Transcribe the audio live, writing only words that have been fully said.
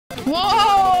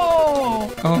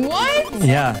Whoa! Oh. What?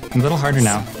 Yeah, a little harder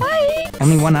now. Spikes!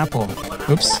 Only one apple.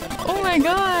 Oops. Oh my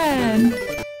god!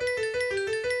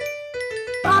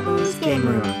 Babu's Game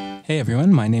Room. Hey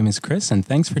everyone, my name is Chris, and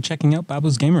thanks for checking out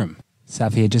Babu's Game Room.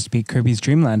 Safia just beat Kirby's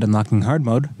Dreamland unlocking hard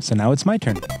mode, so now it's my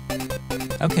turn.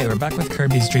 Okay, we're back with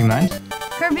Kirby's Dreamland.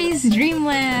 Kirby's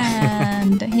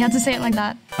Dreamland! You have to say it like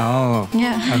that. Oh.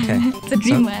 Yeah. Okay. It's a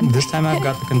dreamland. So this time I've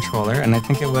got the controller, and I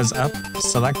think it was up,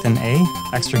 select an A,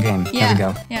 extra game. Yeah. There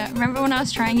we go. Yeah. Remember when I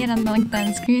was trying it on the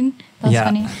end screen? That was Yeah.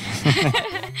 funny.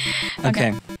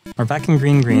 Okay. We're back in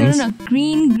green greens. No.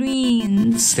 Green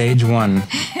greens. Stage 1.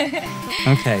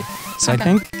 Okay. So I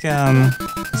think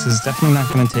this is definitely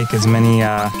not going to take as many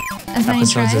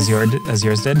episodes as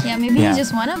yours did. Yeah, maybe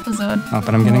just one episode. Oh,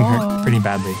 but I'm getting hurt pretty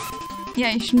badly.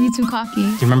 Yeah, you shouldn't be too cocky. Do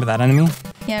you remember that enemy?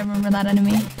 Yeah, I remember that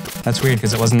enemy. That's weird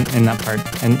because it wasn't in that part,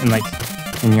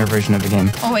 in your version of the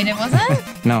game. Oh wait, it wasn't?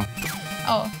 No.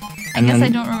 Oh, I guess I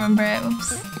don't remember it.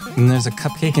 Oops. And there's a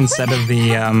cupcake instead of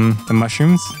the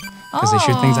mushrooms because they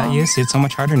shoot things at you, so it's so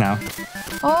much harder now.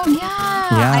 Oh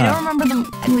yeah. Yeah. I don't remember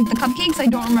the cupcakes. I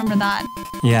don't remember that.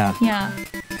 Yeah. Yeah.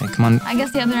 Okay, come on. I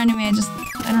guess the other enemy, I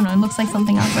don't know. It looks like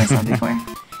something else I saw before.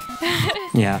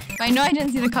 Yeah. But I know I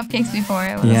didn't see the cupcakes before.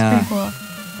 It was pretty cool.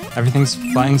 Everything's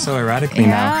flying so erratically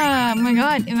now. Yeah, oh my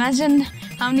god. Imagine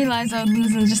how many lives I would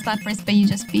lose in just that first bit you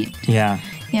just beat. Yeah.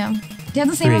 Yeah. Do you have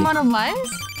the same 3. amount of lives?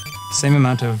 Same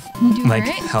amount of, You do, right?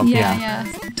 health, Yeah,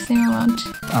 same amount.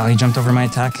 Oh, he jumped over my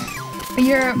attack. But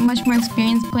you're a much more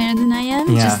experienced player than I am,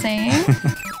 Yeah. just saying.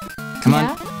 Come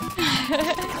on.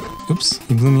 Oops,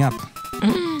 he blew me up.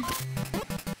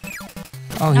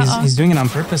 Oh, he's doing it on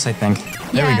purpose, I think.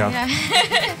 There we go. Yeah.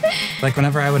 Like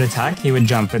whenever I would attack, he would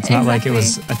jump. It's not like it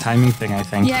was a timing thing, I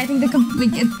think. Yeah, I think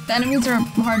the enemies are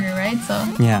harder, right? So.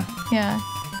 Yeah. Yeah.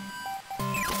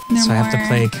 So I have to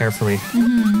play carefully.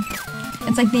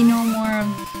 It's like they know more of.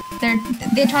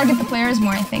 They target the players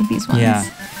more, I think, these ones. Yeah.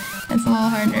 It's a little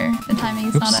harder. The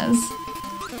timing's not as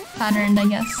patterned, I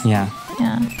guess. Yeah.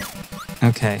 Yeah.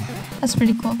 Okay. That's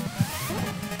pretty cool.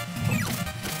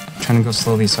 I'm trying to go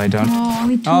slowly so I don't. Oh,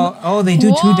 only 2. Oh, they do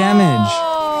 2 damage.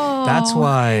 Whoa. That's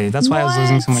why. That's why I was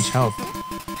losing so much health.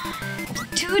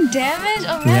 2 damage?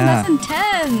 Oh man, Yeah. that's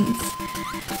intense.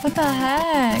 What the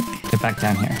heck? Get back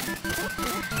down here.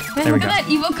 Man, There we look at go. that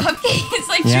evil cupcake. It's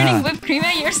like shooting whipped cream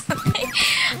at you or something.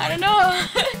 I don't know.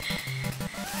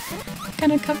 What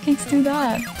kind of cupcakes do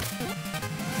that?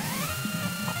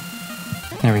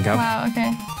 There we go. Wow,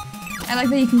 okay. I like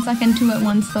that you can suck in 2 at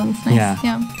once, though. That's nice.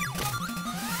 Yeah.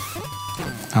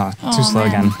 Oh, too slow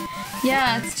man. again.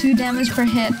 Yeah, it's 2 damage per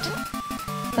hit.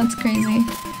 That's crazy.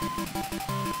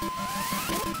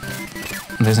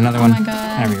 There's another one. Oh my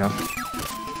god. There we go.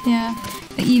 Yeah.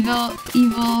 The evil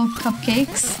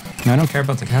cupcakes. No, I don't care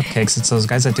about the cupcakes. It's those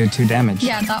guys that do 2 damage.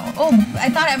 Yeah, that one. Oh, I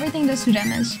thought everything does 2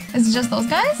 damage. Is it just those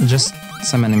guys? Just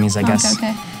some enemies, I guess.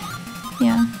 Okay.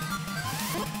 Yeah.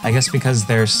 I guess because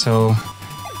they're so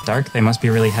dark, they must be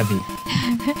really heavy.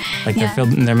 Like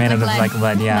they're made out of like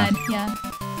lead. Yeah. Lead, yeah.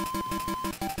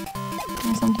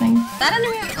 Or something. That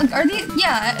enemy, like, are these?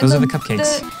 Yeah. Those are the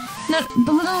cupcakes.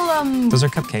 The little Those are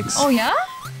cupcakes. Oh yeah.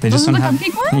 They Those just are don't the have.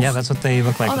 cupcake ones? Yeah, that's what they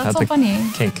look like Oh, that's without so the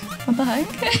funny. cake. What the heck?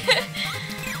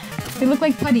 They look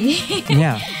like putty.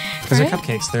 Yeah, those Right? are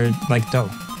cupcakes. They're like dough.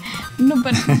 No,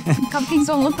 but cupcakes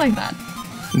don't look like that.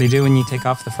 They do when you take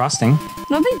off the frosting.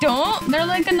 No, they don't. They're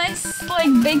like a nice, like,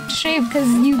 baked shape because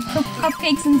you cook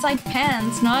cupcakes inside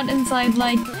pans, not inside,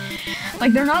 like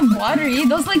they're not watery.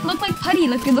 Those, like, look like putty.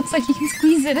 Like, it looks like you can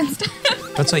squeeze it and stuff.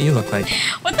 That's what you look like.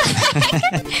 What the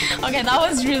heck? Okay, that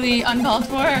was really uncalled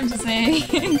for, I'm just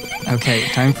saying. Okay,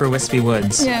 time for Whispy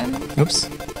Woods. Yeah. Oops.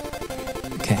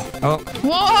 Okay. Oh.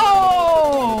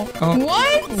 Whoa! Oh.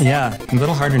 What? Yeah, a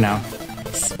little harder now.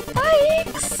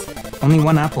 Spikes! Only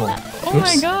 1 apple. Oh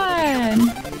Oops. my god.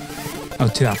 Oh,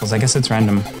 2 apples. I guess it's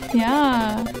random.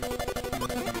 Yeah.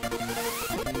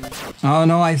 Oh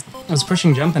no, I was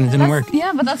pushing jump and it didn't work.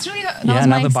 Yeah, but that's really hard. Yeah, was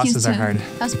now my the excuse bosses are too. hard.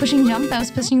 I was pushing jump, I was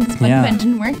pushing this button, Yeah. but it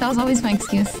didn't work. That was always my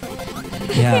excuse.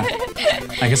 Yeah.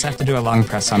 I guess I have to do a long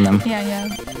press on them. Yeah.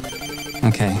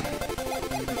 Okay.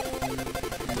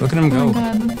 Look at him Oh go. my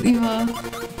god, that's evil.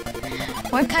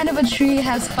 What kind of a tree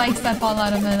has spikes that fall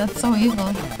out of it? That's so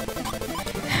evil.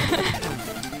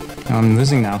 Oh, I'm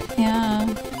losing now. Yeah.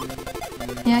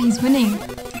 Yeah, he's winning.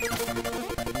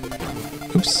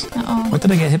 Oops. Uh-oh. What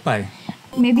did I get hit by?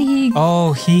 Maybe he...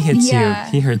 Oh, he hits Yeah.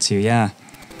 you. He hurts you, yeah.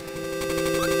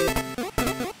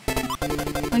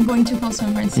 Like going too close to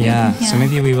him hurts you. Yeah, so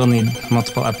maybe we will need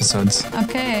multiple episodes.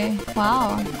 Okay.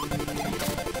 Wow.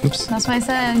 Oops. That's why I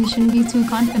said you shouldn't be too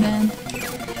confident.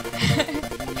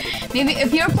 Maybe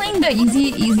if you're playing the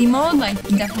easy mode, like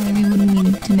definitely we wouldn't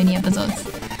need too many episodes.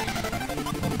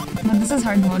 But this is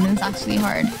hard mode and it's actually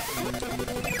hard.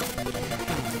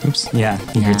 Oops. Yeah,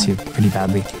 he hurts you pretty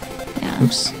badly. Yeah.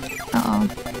 Oops. Uh-oh.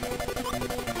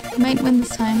 Might win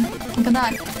this time. Look at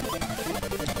that.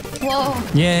 Whoa.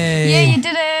 Yay! Yay, you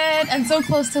did it! And so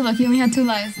close to look. You only had 2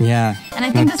 lives. Yeah. And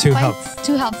I think no, this 2 fights... health.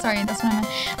 2 health, sorry. That's what I meant.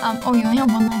 Oh, you only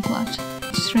have 1 life left.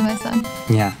 Just realized that.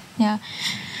 Yeah. Yeah.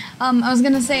 I was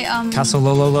gonna say... Castle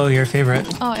Lololo, your favorite.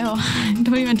 Oh, ew.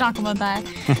 Don't even talk about that.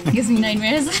 It gives me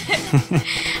nightmares.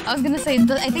 I was gonna say,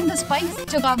 I think the spikes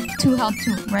took off 2 health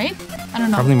too, right? I don't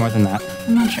know. Probably more than that.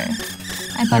 I'm not sure.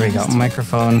 I thought There we go.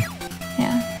 Microphone.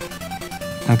 Yeah.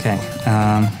 Okay.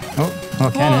 Cannon.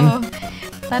 Whoa.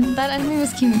 That enemy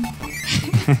was cute.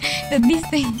 These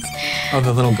things. Oh,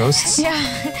 the little ghosts? Yeah.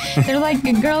 They're like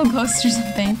a girl ghost or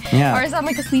something. Yeah. Or is that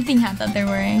like a sleeping hat that they're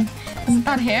wearing? Is it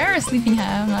that hair or a sleeping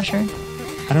hat? I'm not sure.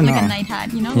 I don't know. Like a night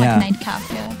hat, you know? Yeah. Like a night cap,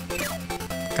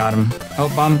 yeah. Got him. Oh,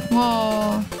 bomb.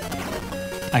 Whoa.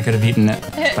 I could have eaten it,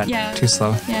 but Yeah. too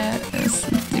slow. Yeah, it's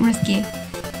risky.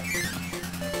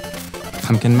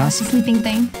 Pumpkin It's a mask? sleeping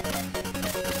thing.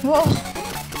 Whoa.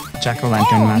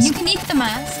 Jack-o'-lantern Oh, mask. you can eat the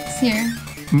masks here.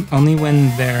 Only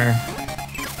when they're...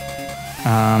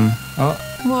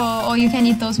 Whoa, oh, you can't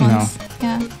eat those ones. No.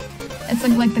 Yeah. It's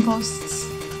like the ghosts.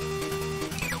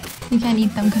 You can't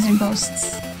eat them because they're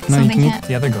ghosts. No, so you they can can't. eat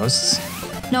the other ghosts.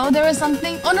 No, there was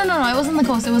something. Oh, no, it wasn't the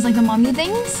ghost. It was like the mummy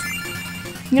things.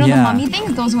 You know the Yeah. mummy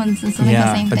things? Those ones. It's like the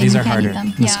Yeah, same but thing. these You are can't harder. eat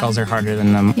them. The skulls are harder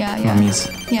than the Yeah. mummies.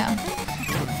 Yeah.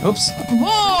 Oops.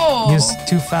 Whoa! He was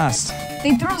too fast.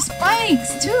 They throw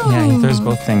spikes too. Yeah, he throws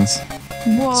both things.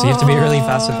 Whoa. So you have to be really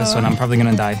fast with this one. I'm probably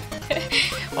gonna die.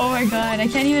 Oh my god, I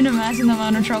can't even imagine the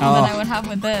amount of trouble that I would have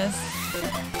with this.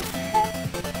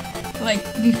 Like,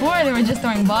 before they were just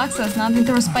throwing boxes, now they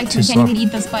throw spikes. You can't even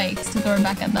eat the spikes to throw it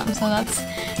back at them, so that's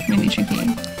really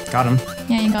tricky. Got him.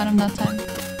 Yeah, you got him that time.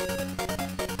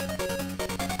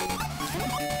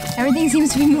 Everything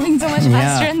seems to be moving so much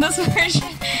faster in this version.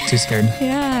 Too scared.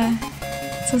 Yeah,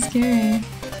 so scary.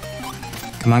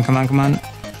 Come on.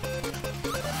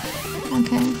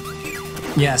 Okay.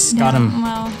 Yes, got him.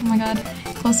 Wow, oh my god.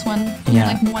 Close one. Yeah.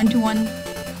 Like 1-1.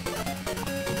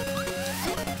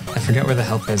 I forget where the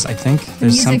help is. I think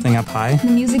there's something up high. The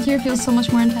music here feels so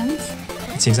much more intense.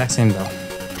 It's the exact same though.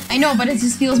 I know, but it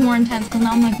just feels more intense because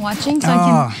now I'm like watching, so I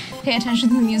can pay attention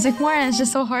to the music more, and it's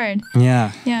just so hard.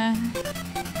 Yeah. Yeah.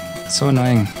 So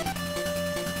annoying.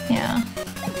 Yeah.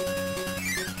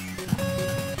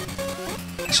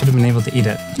 I should have been able to eat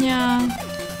it. Yeah.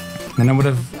 Then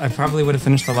I probably would have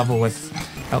finished the level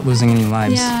without losing any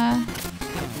lives. Yeah.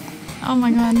 Oh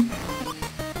my god.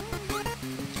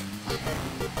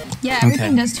 Yeah,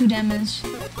 everything does 2 damage.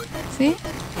 See?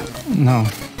 No.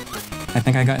 I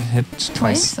think I got hit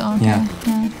twice. Oh, okay. Yeah.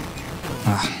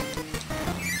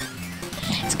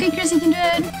 It's okay, Chris, you can do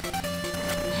it.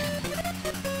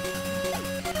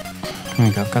 There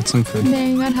we go. Got some food. There,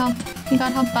 you got help. You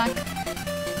got help back.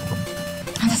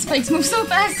 Oh, the spikes move so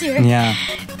fast here. Yeah.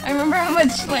 I remember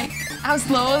how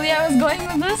slowly I was going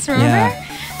with this, remember? Yeah.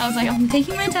 I was like, I'm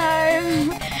taking my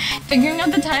time, figuring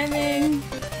out the timing.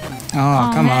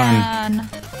 Oh, come man. on.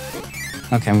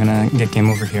 Okay, I'm gonna get game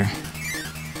over here.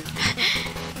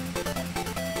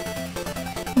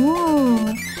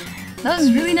 Ooh, that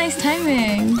was really nice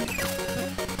timing.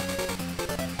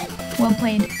 Well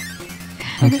played.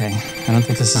 Okay, I don't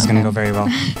think this is gonna go very well.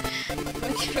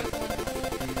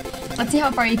 Let's see how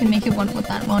far you can make it with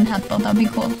that 1 health though. That'd be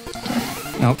cool.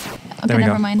 Nope. Okay, There we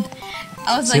never go. mind.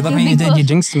 I was See, like, look what you did. You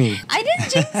jinxed me. I didn't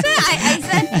jinx it. I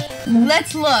said,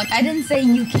 let's look. I didn't say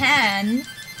you can.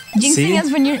 Jinxing See?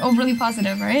 is when you're overly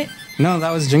positive, right? No,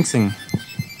 that was jinxing.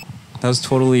 That was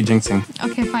totally jinxing.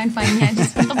 Okay, fine. Yeah,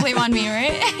 just put the blame on me,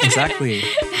 right? Exactly.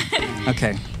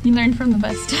 Okay. You learned from the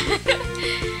best.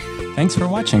 Thanks for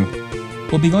watching.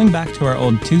 We'll be going back to our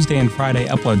old Tuesday and Friday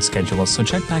upload schedule, so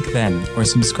check back then or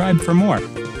subscribe for more.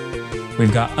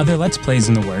 We've got other Let's Plays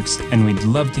in the works, and we'd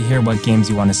love to hear what games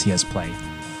you want to see us play.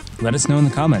 Let us know in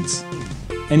the comments.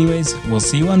 Anyways, we'll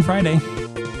see you on Friday.